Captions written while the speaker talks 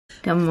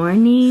Good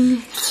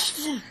morning.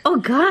 Oh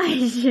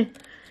gosh. You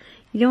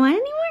don't want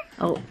any more?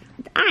 Oh,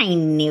 I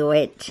knew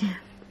it.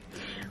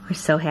 We're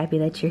so happy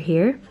that you're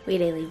here. We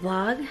daily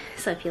vlog,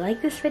 so if you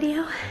like this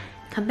video,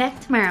 come back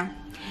tomorrow.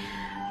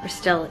 We're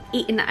still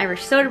eating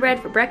Irish soda bread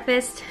for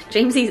breakfast.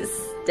 Jamesy's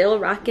still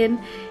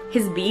rocking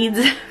his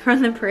beads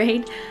from the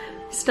parade.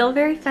 Still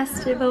very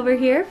festive over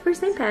here for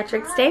St.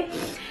 Patrick's Day.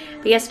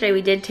 But yesterday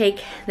we did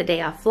take the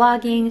day off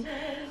vlogging.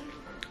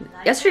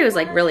 Yesterday was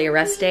like really a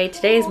rest day.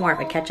 Today is more of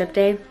a catch-up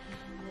day.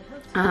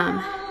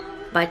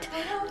 But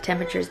the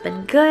temperature's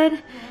been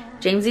good.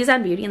 Jamesy's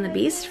on Beauty and the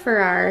Beast for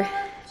our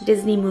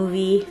Disney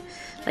movie,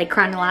 like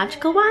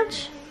chronological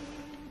watch.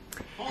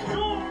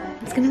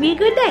 It's gonna be a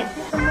good day.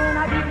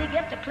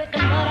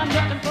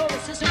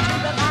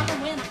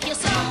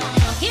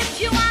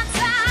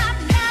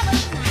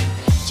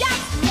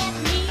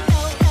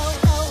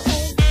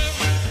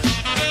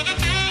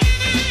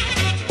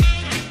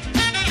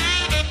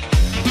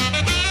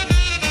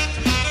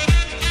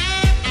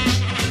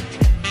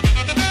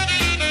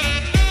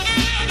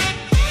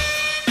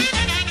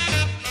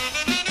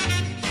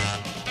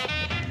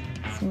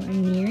 So we're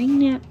nearing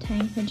nap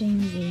time for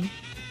Jamesy.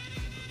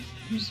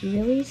 I'm just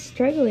really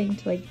struggling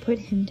to like put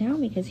him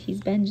down because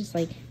he's been just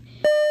like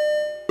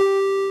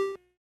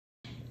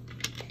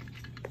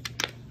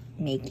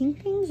making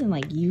things and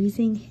like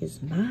using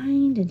his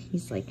mind, and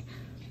he's like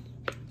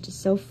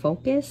just so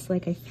focused.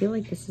 Like I feel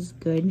like this is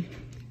good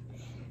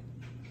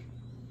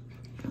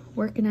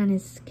working on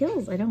his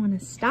skills. I don't want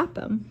to stop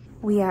him.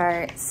 We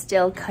are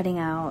still cutting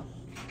out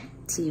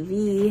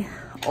TV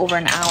over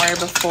an hour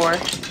before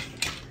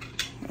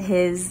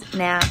his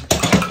nap.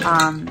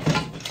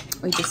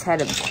 We just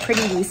had a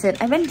pretty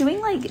decent, I've been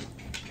doing like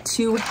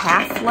 2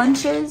 half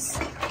lunches.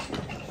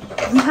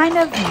 He kind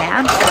of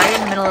naps right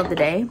in the middle of the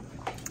day.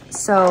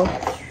 So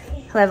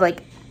he'll have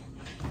like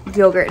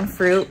yogurt and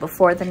fruit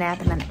before the nap,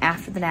 and then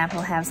after the nap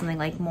he'll have something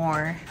like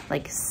more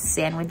like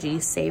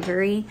sandwichy,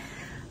 savory.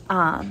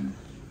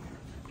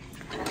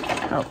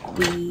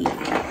 We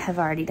have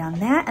already done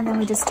that, and then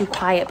we just do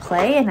quiet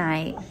play and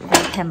I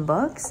read him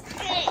books.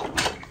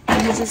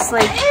 And he's just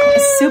like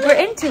super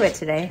into it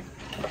today.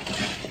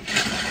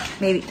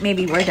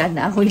 Maybe we're done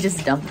now. We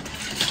just dumped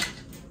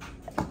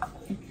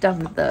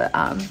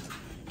the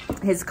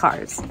his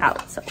cars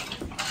out.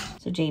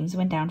 So James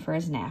went down for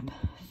his nap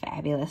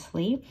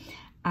fabulously.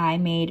 I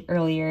made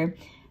earlier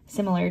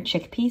similar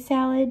chickpea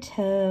salad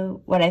to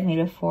what I've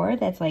made before.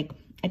 That's like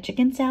a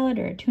chicken salad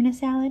or a tuna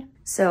salad.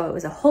 So it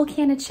was a whole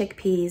can of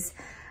chickpeas.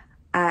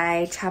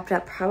 I chopped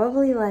up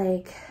probably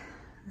like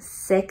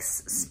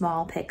 6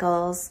 small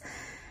pickles,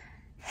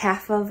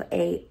 half of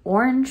a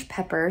orange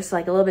pepper, so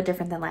like a little bit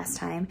different than last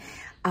time,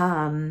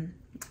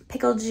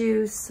 pickle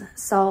juice,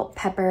 salt,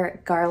 pepper,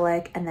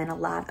 garlic, and then a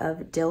lot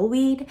of dill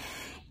weed.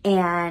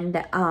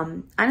 And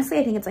honestly,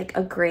 I think it's like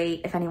a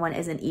great, if anyone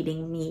isn't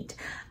eating meat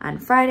on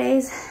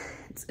Fridays,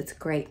 it's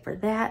great for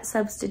that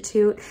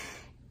substitute.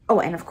 Oh,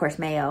 and of course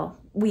mayo.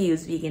 We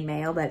use vegan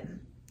mayo, but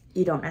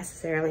you don't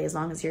necessarily, as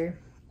long as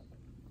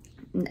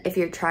if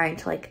you're trying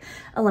to like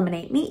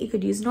eliminate meat, you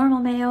could use normal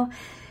mayo.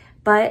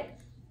 But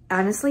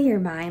honestly, your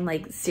mind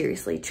like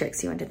seriously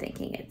tricks you into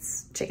thinking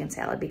it's chicken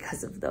salad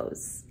because of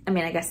those. I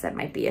mean, I guess that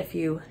might be if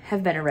you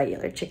have been a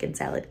regular chicken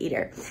salad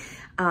eater.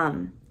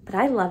 But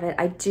I love it.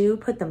 I do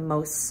put the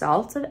most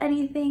salt of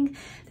anything.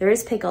 There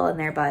is pickle in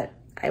there, but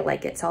I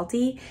like it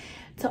salty.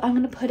 So I'm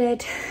gonna put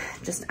it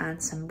just on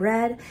some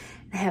bread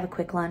and have a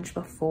quick lunch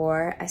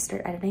before I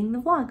start editing the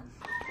vlog.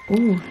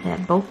 Ooh,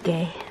 that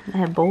bokeh,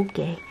 that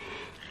bokeh,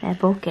 that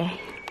bokeh.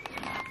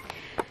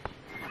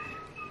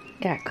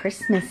 Got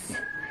Christmas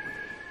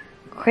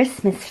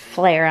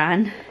flair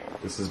on.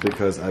 This is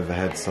because I've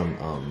had some,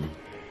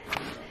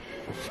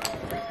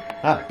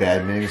 not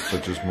bad names,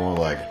 but just more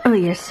like... Oh,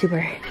 you're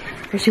super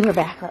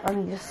backlit. Let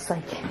me just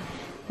like,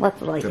 let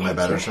the light hit my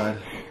better side.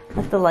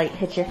 Let the light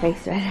hit your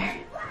face better.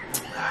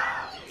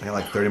 I got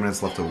like 30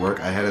 minutes left to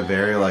work. I had a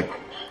very like,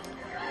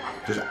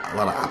 just a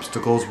lot of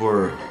obstacles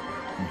were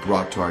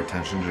brought to our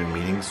attention during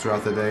meetings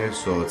throughout the day.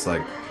 So it's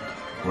like,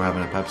 we're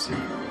having a Pepsi.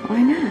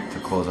 Why not? To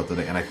close out the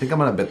day. And I think I'm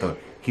gonna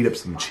heat up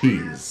some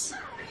cheese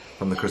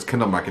from the Chris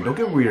Kindle market. Don't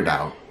get weirded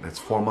out. It's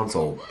 4 months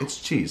old. It's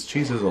cheese.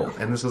 Cheese is old.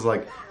 And this is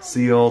like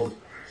sealed.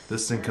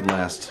 This thing could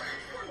last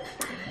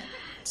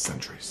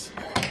centuries.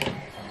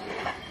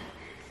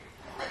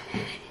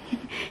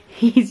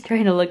 He's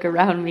trying to look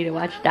around me to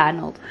watch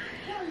Donald.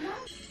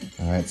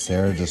 Alright,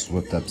 Sarah just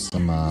whipped up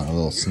some a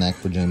little snack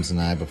for James and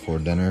I before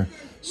dinner.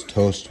 It's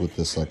toast with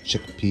this like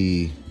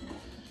chickpea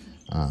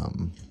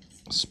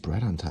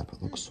spread on top.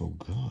 It looks so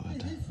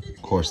good.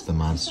 Of course, the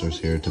monster's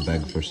here to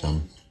beg for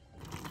some.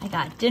 I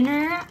got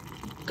dinner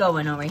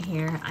going over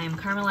here. I am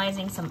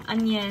caramelizing some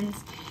onions,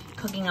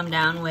 cooking them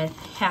down with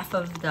half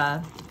of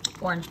the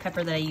orange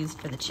pepper that I used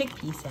for the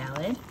chickpea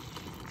salad.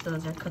 So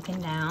those are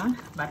cooking down.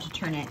 About to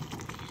turn it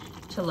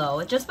to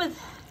low, just with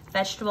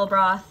vegetable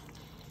broth,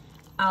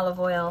 olive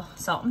oil,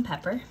 salt, and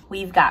pepper.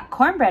 We've got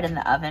cornbread in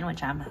the oven,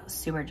 which I'm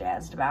super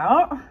jazzed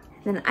about.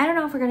 Then I don't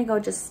know if we're gonna go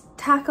just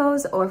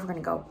tacos or if we're gonna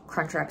go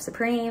Crunchwrap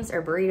Supremes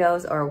or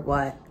burritos or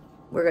what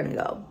we're gonna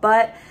go.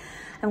 But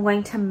I'm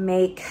going to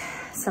make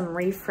some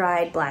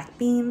refried black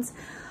beans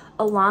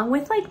along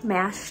with like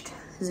mashed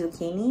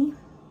zucchini.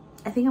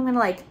 I think I'm gonna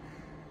like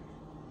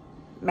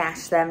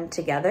mash them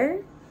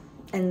together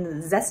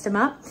and zest them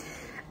up.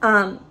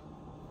 And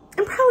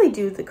probably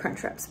do the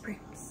Crunchwrap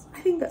Supremes. I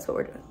think that's what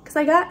we're doing. Cause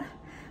I got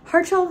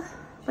hard shell,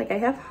 like I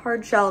have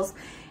hard shells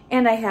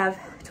and I have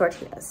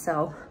tortillas,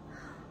 so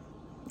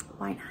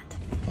why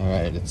not? All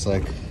right, it's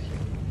like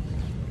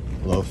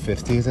low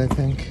 50s, I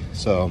think.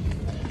 So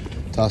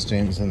toss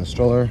James in the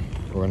stroller.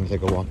 We're gonna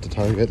take a walk to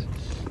Target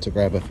to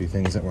grab a few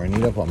things that we're in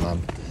need of while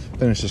Mom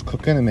finishes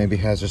cooking and maybe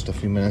has just a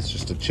few minutes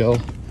just to chill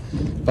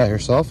by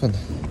herself and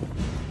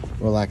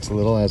relax a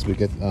little as we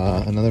get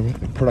another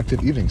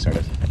productive evening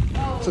started.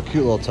 It's a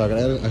cute little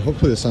Target.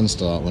 Hopefully the sun's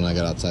still out when I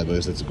get outside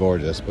because it's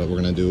gorgeous, but we're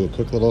gonna do a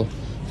quick little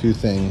few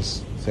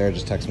things. Sarah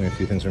just texted me a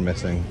few things we're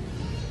missing.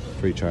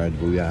 Free charge,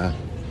 booyah.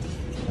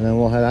 And then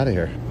we'll head out of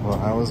here. Well,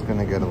 I was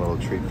gonna get a little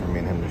treat for me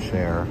and him to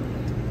share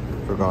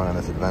for going on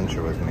this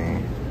adventure with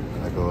me,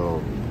 like a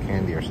little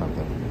candy or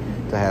something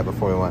to have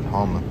before we went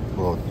home, a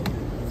little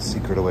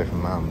secret away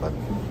from Mom, but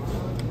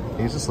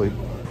he's asleep.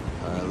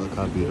 All right, look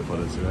how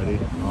beautiful it is. Ready?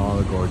 All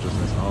the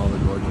gorgeousness, all the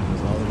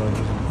gorgeousness, all the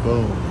gorgeousness.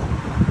 Boom.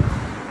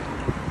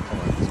 Come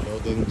on, these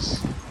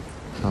buildings.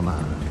 Come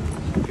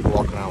on. People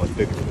walking around with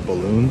big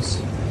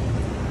balloons.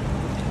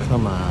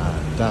 Come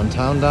on.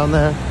 Downtown down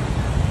there.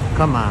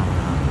 Come on.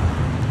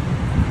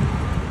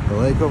 The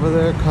lake over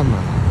there. Come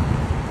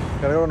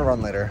on. Gotta go on a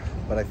run later,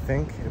 but I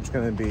think it's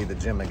gonna be the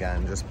gym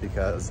again just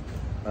because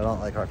I don't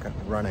like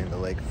running the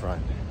lakefront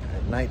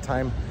at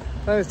nighttime.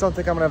 I just don't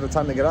think I'm gonna have the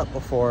time to get up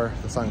before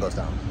the sun goes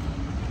down.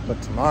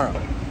 But tomorrow,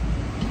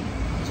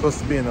 it's supposed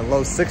to be in the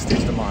low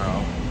 60s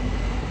tomorrow.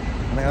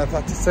 And I gotta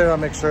talk to Sarah,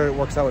 make sure it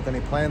works out with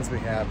any plans we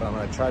have, but I'm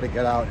gonna try to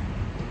get out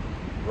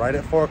right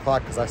at 4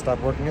 o'clock because I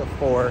start working at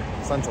 4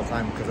 Central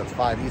Time because it's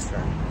 5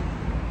 Eastern.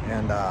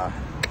 And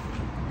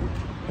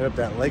hit up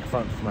that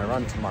lakefront for my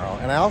run tomorrow.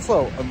 And I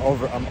also am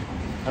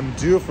I'm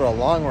due for a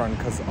long run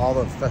because all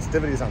the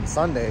festivities on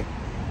Sunday,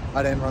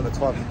 I didn't run the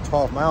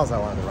 12 miles I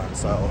wanted to run.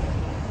 So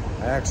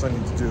I actually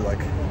need to do like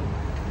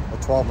a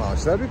 12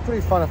 miles. So that'd be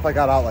pretty fun if I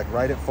got out like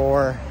right at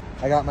 4.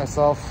 I got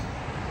myself,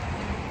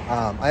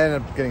 I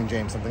ended up getting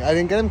James something. I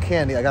didn't get him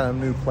candy. I got him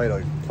new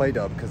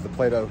Play-Doh because the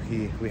Play-Doh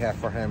we have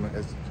for him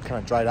is kind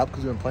of dried up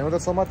because we've been playing with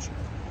it so much.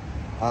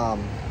 I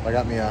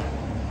got me a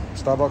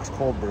Starbucks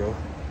cold brew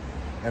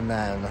and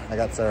then I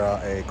got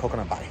Sarah a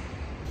coconut pie.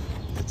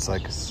 It's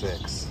like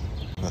 6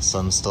 and the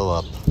sun's still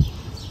up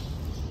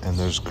and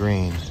there's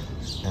green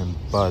and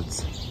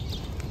buds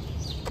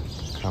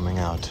coming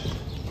out.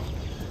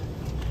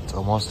 It's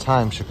almost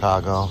time,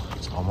 Chicago.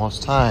 It's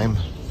almost time.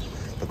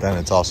 But then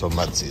it's also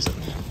mud season.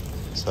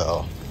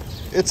 So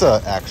it's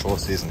an actual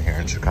season here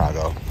in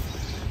Chicago.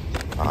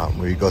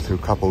 We go through a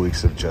couple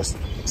weeks of just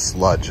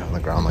sludge on the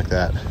ground like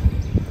that,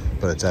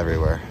 but it's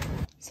everywhere.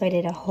 So I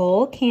did a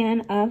whole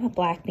can of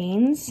black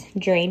beans,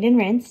 drained and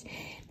rinsed,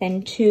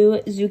 then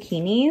 2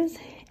 zucchinis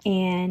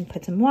and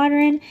put some water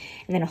in,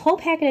 and then a whole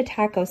packet of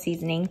taco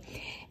seasoning.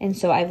 And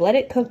so I've let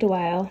it cook a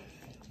while.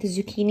 The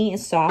zucchini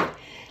is soft.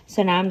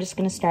 So now I'm just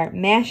gonna start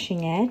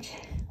mashing it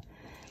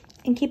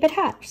and keep it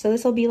hot. So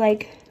this will be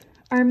like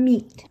our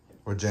meat.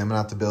 We're jamming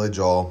out to Billy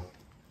Joel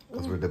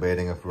because we're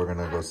debating if we're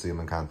gonna go see him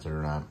in concert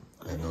or not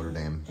at Notre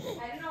Dame.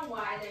 I don't know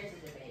why there's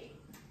a debate.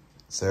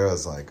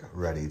 Sarah's like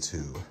ready to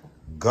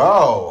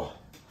go.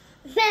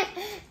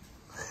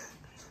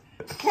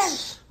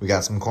 We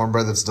got some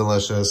cornbread that's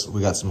delicious.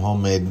 We got some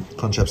homemade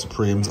Crunchwrap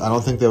Supremes. I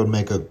don't think they would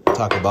make a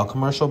Taco Bell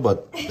commercial,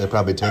 but they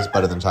probably taste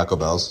better than Taco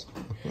Bell's.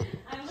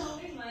 I'm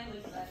hoping mine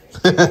looks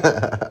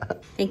better.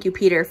 Thank you,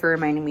 Peter, for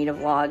reminding me to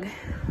vlog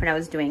what I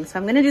was doing. So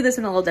I'm gonna do this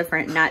one a little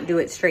different, not do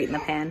it straight in the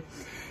pan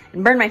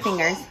and burn my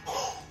fingers.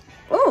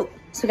 Oh,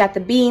 so we got the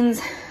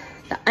beans,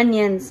 the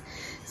onions,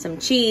 some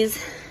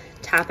cheese,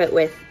 top it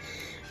with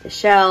the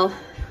shell,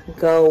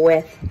 go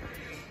with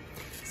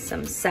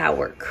some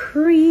sour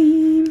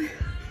cream.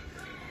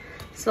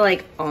 So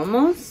like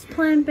almost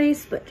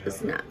plant-based, but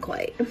just not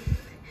quite.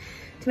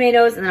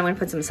 Tomatoes, and then I'm gonna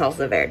put some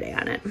salsa verde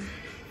on it.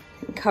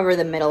 And cover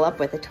the middle up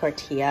with a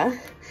tortilla.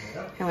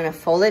 I'm gonna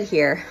fold it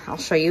here. I'll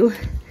show you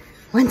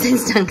once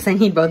it's done because I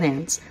need both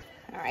hands.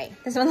 All right,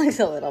 this one looks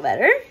a little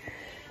better.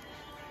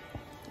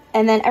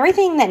 And then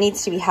everything that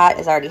needs to be hot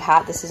is already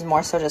hot. This is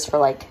more so just for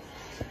like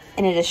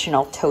an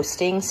additional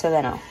toasting. So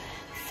then I'll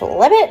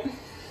flip it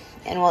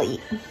and we'll eat.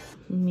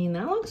 I mean,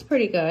 that looks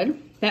pretty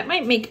good. That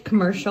might make a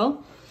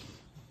commercial.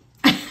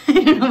 I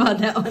don't know about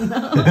that one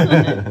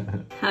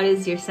though. How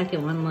does your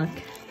second one look?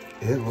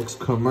 It looks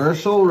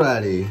commercial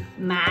ready.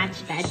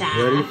 Much better.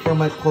 Ready for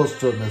my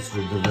close-up,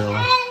 Mr. DeVille.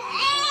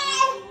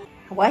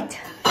 What?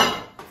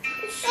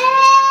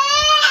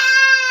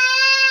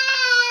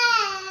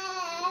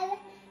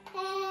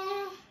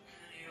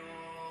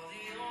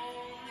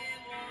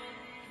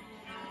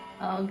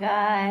 Oh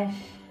gosh.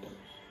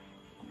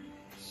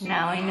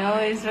 Now he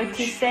knows what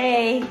to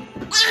say.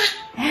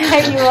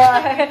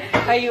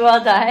 Are you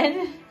all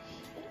done?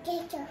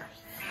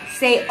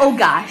 Say, oh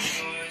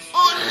gosh.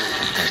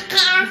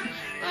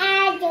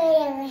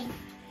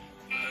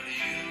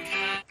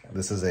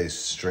 This is a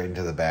straight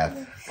into the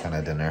bath kind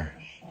of dinner.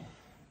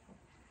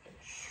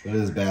 It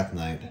is bath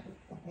night.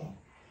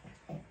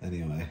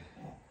 Anyway.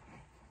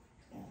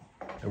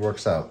 It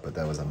works out, but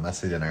that was a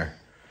messy dinner.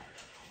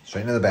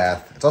 Straight into the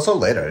bath. It's also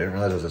later. I didn't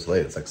realize it was this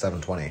late. It's like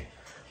 7:20.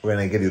 We're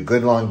going to give you a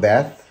good long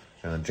bath.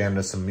 Going to jam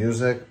to some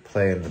music,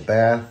 play in the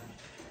bath,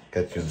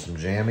 get you in some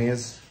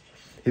jammies.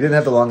 He didn't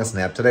have the longest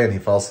nap today, and he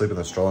fell asleep in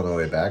the stroller on the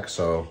way back,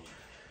 so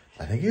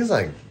I think he's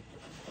like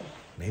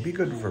maybe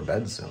good for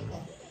bed soon.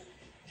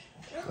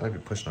 I might be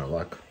pushing our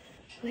luck.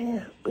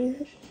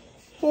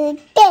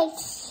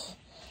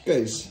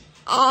 Guys.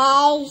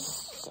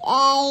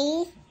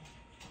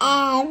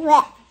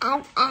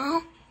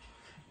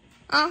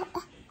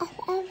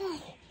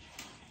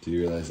 Do you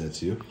realize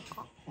that's you?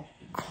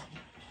 I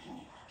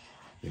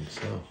think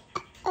so.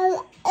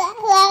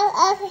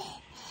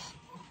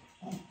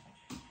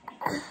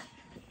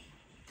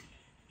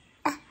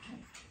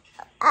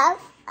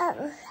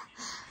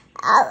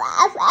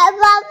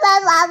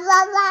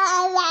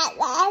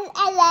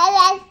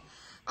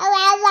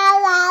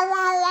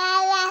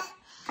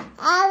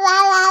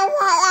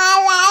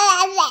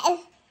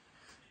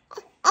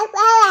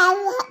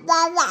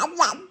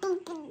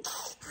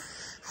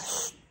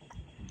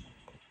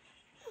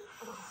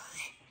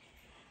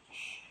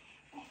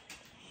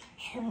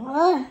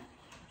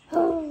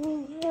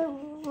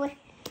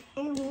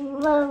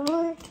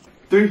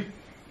 Three.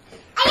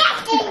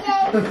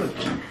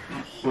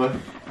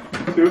 1,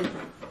 2,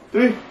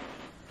 3.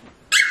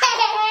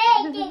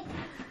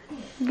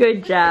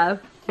 Good job.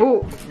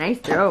 Oh, nice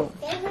throw.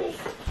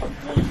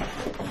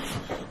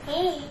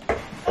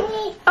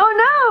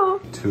 Oh no!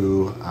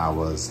 2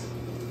 hours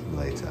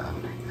later.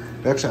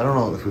 Actually, I don't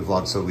know if we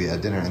vlogged, so we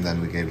had dinner and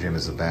then we gave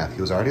James a bath. He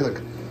was already like,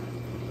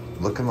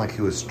 looking like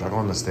he was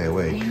struggling to stay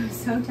awake. He was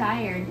so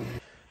tired.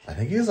 I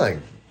think he's like,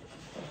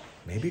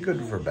 maybe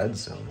good for bed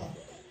soon.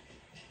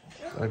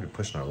 I might be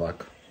pushing our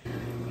luck.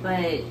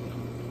 But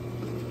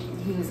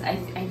he was, I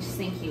just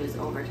think he was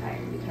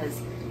overtired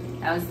because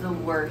that was the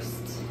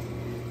worst.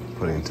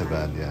 Putting him to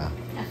bed, yeah.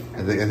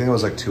 I think it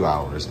was like 2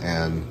 hours.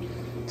 And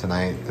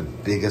tonight, the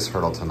biggest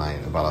hurdle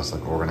tonight about us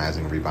like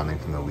organizing, rebounding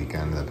from the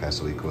weekend the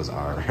past week was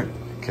our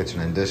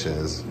kitchen and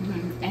dishes.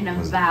 Mm-hmm. And a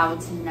vow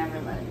to never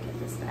let him get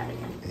this bad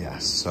again.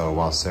 Yes, so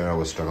while Sarah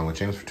was struggling with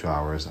James for 2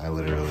 hours, I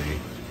literally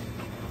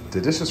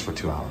did dishes for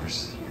 2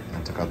 hours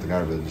and took out the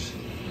garbage.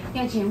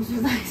 Yeah, James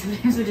was like,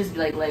 sometimes would just be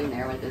like laying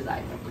there with his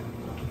eyes open.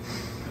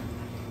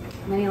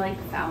 And then he like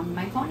found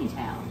my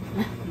ponytail.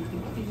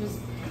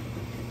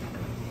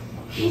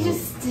 he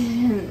just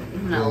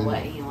didn't know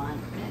what he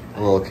wanted.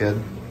 A little kid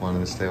wanted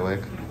to stay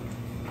awake.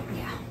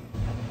 Yeah.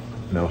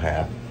 No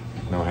hat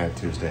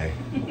Tuesday.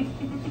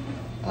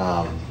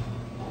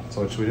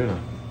 So what should we do now?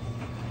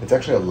 It's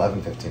actually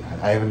 11:15.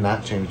 I have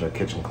not changed our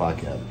kitchen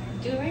clock yet.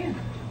 Do we?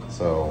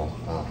 So,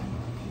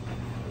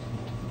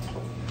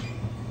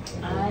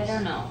 I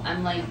don't know.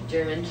 I'm like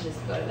German to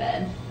just go to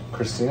bed.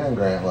 Christina and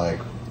Grant like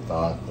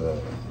thought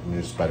the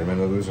new Spider-Man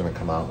movie was going to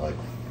come out like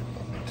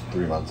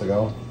 3 months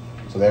ago.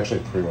 So they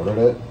actually pre-ordered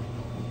it.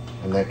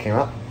 And that came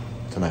out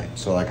tonight.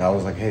 So like I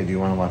was like, hey, do you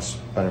want to watch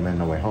Spider-Man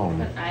No Way Home?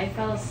 But I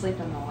fell asleep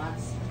on the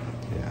last.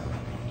 Yeah.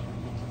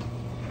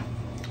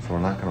 So we're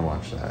not going to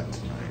watch that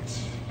tonight.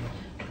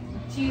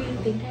 Do you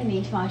think I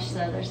need to watch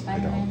the other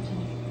Spider-Man?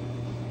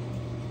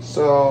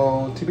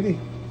 So, TBD.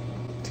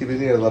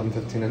 TBD at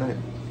 11:15 at night.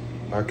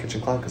 Our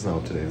kitchen clock is now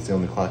up to date. It's the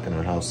only clock in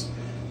our house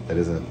that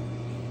isn't,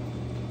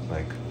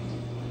 like,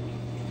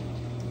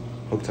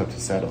 hooked up to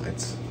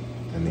satellites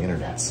and the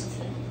internet. That's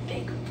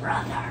Big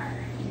Brother.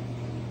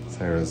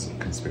 Sarah's a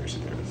conspiracy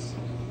theorist.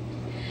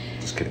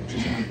 Just kidding,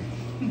 she's not.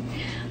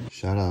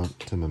 Shout out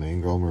to my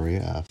main girl,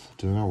 Maria F.,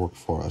 doing our work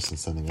for us and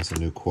sending us a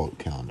new quote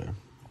calendar.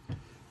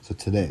 So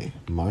today,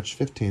 March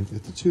 15th,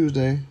 it's a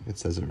Tuesday. It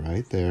says it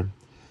right there.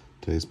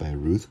 Today's by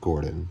Ruth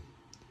Gordon.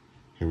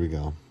 Here we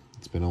go.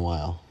 It's been a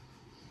while.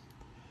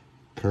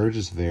 Courage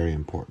is very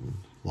important.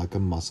 Like a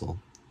muscle,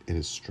 it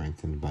is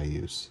strengthened by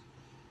use.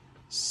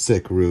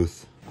 Sick,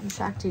 Ruth. I'm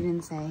shocked you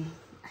didn't say,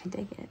 I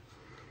dig it.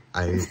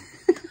 I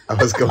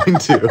was going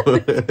to.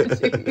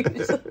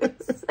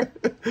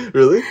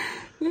 Really?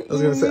 I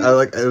was going to say,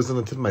 it was on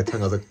the tip of my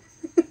tongue. I was like,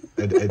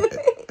 I dig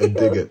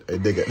it. I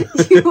dig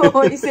it. You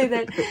always say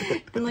that.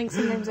 And like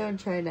sometimes I would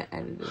try to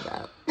edit it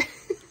out.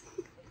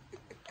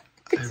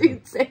 Because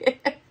you'd say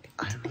it.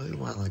 I really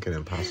want like an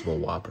Impossible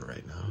Whopper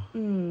right now.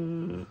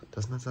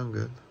 Doesn't that sound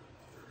good?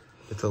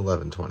 It's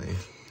 11:20.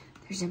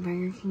 There's a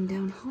Burger King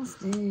down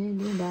Halsted.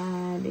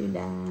 Doo-dah,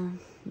 doo-dah.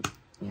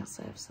 We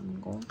also have some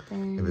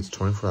golden. If it's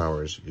 24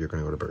 hours, you're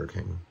going to go to Burger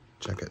King.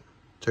 Check it.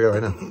 Check it out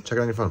right now. Check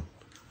it on your phone.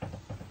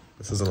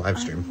 This is a live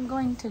stream. I'm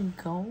going to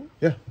go?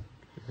 Yeah.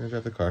 You're going to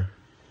drive the car.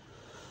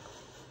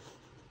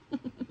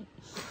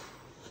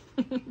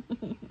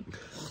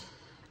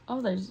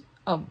 Oh, there's...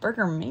 Oh,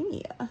 Burger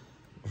Mania.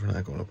 We're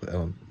not going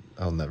to...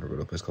 I'll never go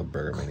to a place called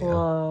Burger Mania.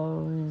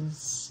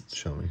 Closed.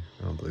 Show me.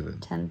 I don't believe it.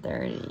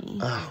 10:30.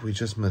 Ah, we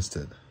just missed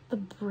it. The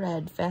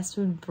bread. Fast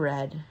food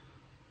bread.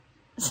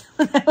 So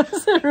that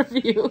was a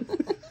review.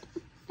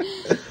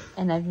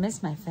 And I've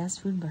missed my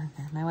fast food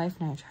burger. My wife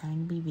and I are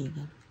trying to be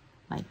vegan.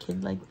 My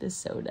kid liked the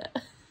soda.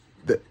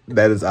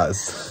 That is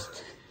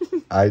us.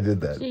 I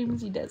did that.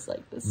 James, he does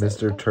like the soda.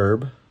 Mr.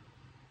 Turb.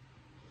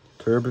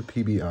 Turb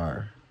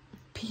PBR.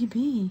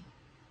 PB.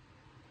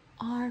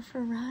 R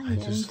for Ryan. I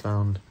just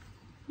found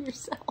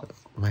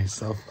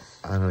myself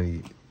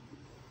on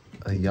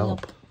a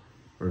Yelp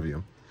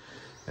review.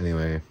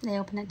 Anyway. They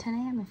open at 10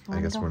 a.m. if you want to go.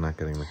 I guess we're not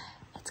getting the...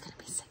 It's going to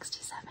be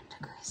 67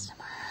 degrees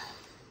tomorrow.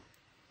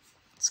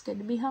 It's good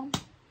to be home.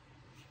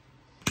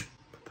 But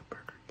the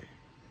Burger King.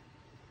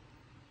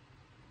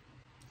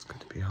 It's good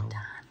to be home.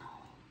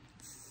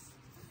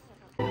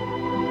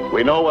 McDonald's.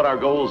 We know what our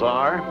goals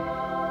are.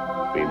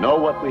 We know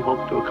what we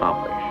hope to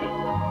accomplish.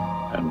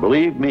 And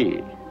believe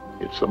me,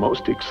 it's the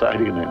most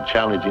exciting and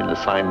challenging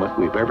assignment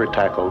we've ever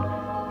tackled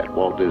at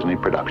Walt Disney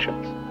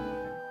Productions.